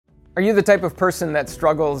Are you the type of person that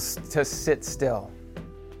struggles to sit still?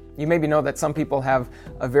 You maybe know that some people have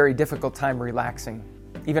a very difficult time relaxing.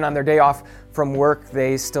 Even on their day off from work,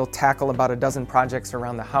 they still tackle about a dozen projects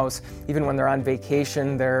around the house. Even when they're on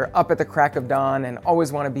vacation, they're up at the crack of dawn and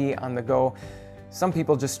always want to be on the go. Some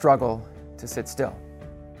people just struggle to sit still.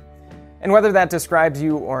 And whether that describes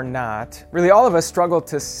you or not, really all of us struggle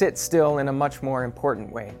to sit still in a much more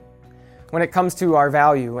important way. When it comes to our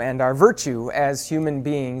value and our virtue as human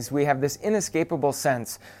beings, we have this inescapable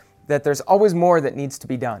sense that there's always more that needs to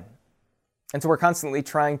be done. And so we're constantly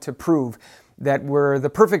trying to prove that we're the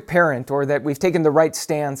perfect parent or that we've taken the right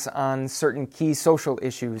stance on certain key social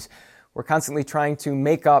issues. We're constantly trying to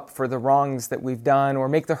make up for the wrongs that we've done or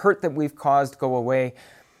make the hurt that we've caused go away.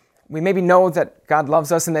 We maybe know that God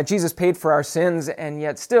loves us and that Jesus paid for our sins, and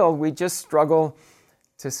yet still we just struggle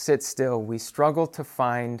to sit still. We struggle to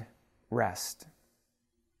find rest.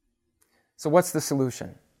 So what's the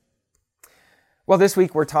solution? Well, this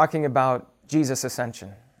week we're talking about Jesus'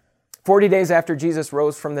 ascension. 40 days after Jesus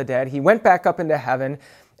rose from the dead, he went back up into heaven,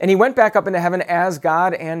 and he went back up into heaven as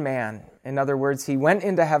God and man. In other words, he went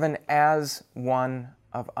into heaven as one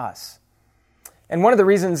of us. And one of the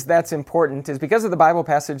reasons that's important is because of the Bible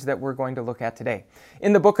passage that we're going to look at today.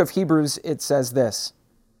 In the book of Hebrews, it says this: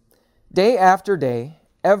 "Day after day,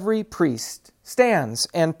 every priest stands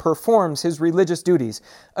and performs his religious duties.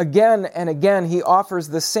 Again and again he offers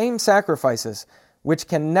the same sacrifices, which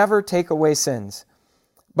can never take away sins.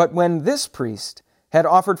 But when this priest had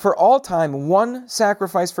offered for all time one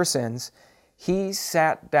sacrifice for sins, he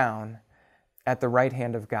sat down at the right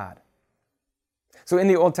hand of God." So in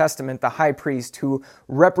the Old Testament, the high priest who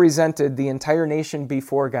represented the entire nation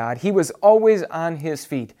before God, he was always on his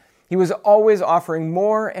feet. He was always offering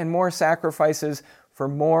more and more sacrifices for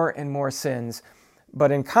more and more sins.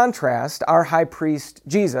 But in contrast, our high priest,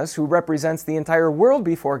 Jesus, who represents the entire world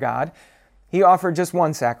before God, he offered just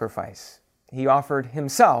one sacrifice. He offered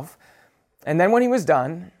himself, and then when he was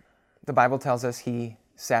done, the Bible tells us he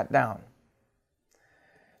sat down.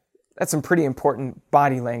 That's some pretty important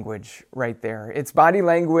body language right there. It's body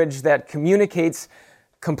language that communicates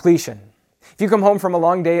completion. If you come home from a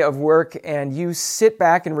long day of work and you sit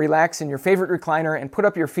back and relax in your favorite recliner and put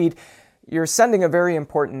up your feet, you're sending a very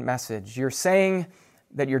important message. You're saying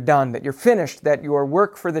that you're done, that you're finished, that your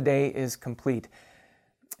work for the day is complete.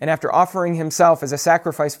 And after offering himself as a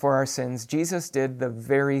sacrifice for our sins, Jesus did the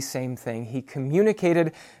very same thing. He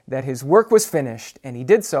communicated that his work was finished, and he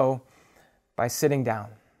did so by sitting down,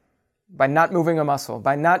 by not moving a muscle,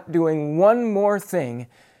 by not doing one more thing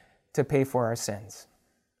to pay for our sins.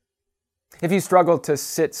 If you struggle to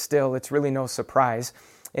sit still, it's really no surprise.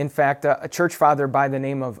 In fact, a church father by the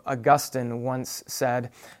name of Augustine once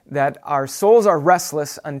said that our souls are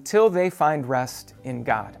restless until they find rest in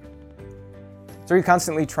God. So are you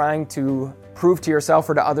constantly trying to prove to yourself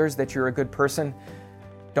or to others that you're a good person?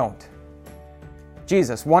 Don't.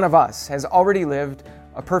 Jesus, one of us, has already lived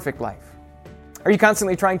a perfect life. Are you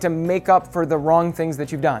constantly trying to make up for the wrong things that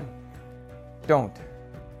you've done? Don't.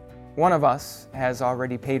 One of us has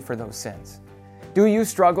already paid for those sins. Do you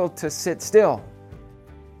struggle to sit still?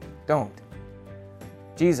 Don't.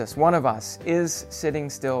 Jesus, one of us, is sitting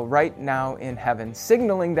still right now in heaven,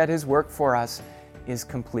 signaling that his work for us is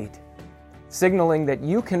complete, signaling that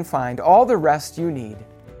you can find all the rest you need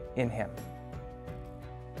in him.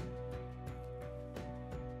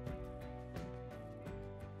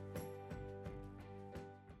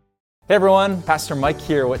 Hey everyone, Pastor Mike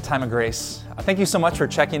here with Time of Grace. Thank you so much for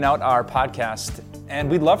checking out our podcast, and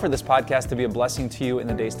we'd love for this podcast to be a blessing to you in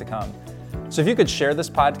the days to come. So if you could share this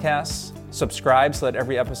podcast, subscribe so that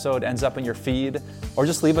every episode ends up in your feed, or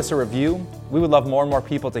just leave us a review, we would love more and more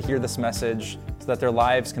people to hear this message so that their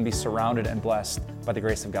lives can be surrounded and blessed by the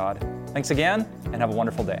grace of God. Thanks again, and have a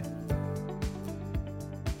wonderful day.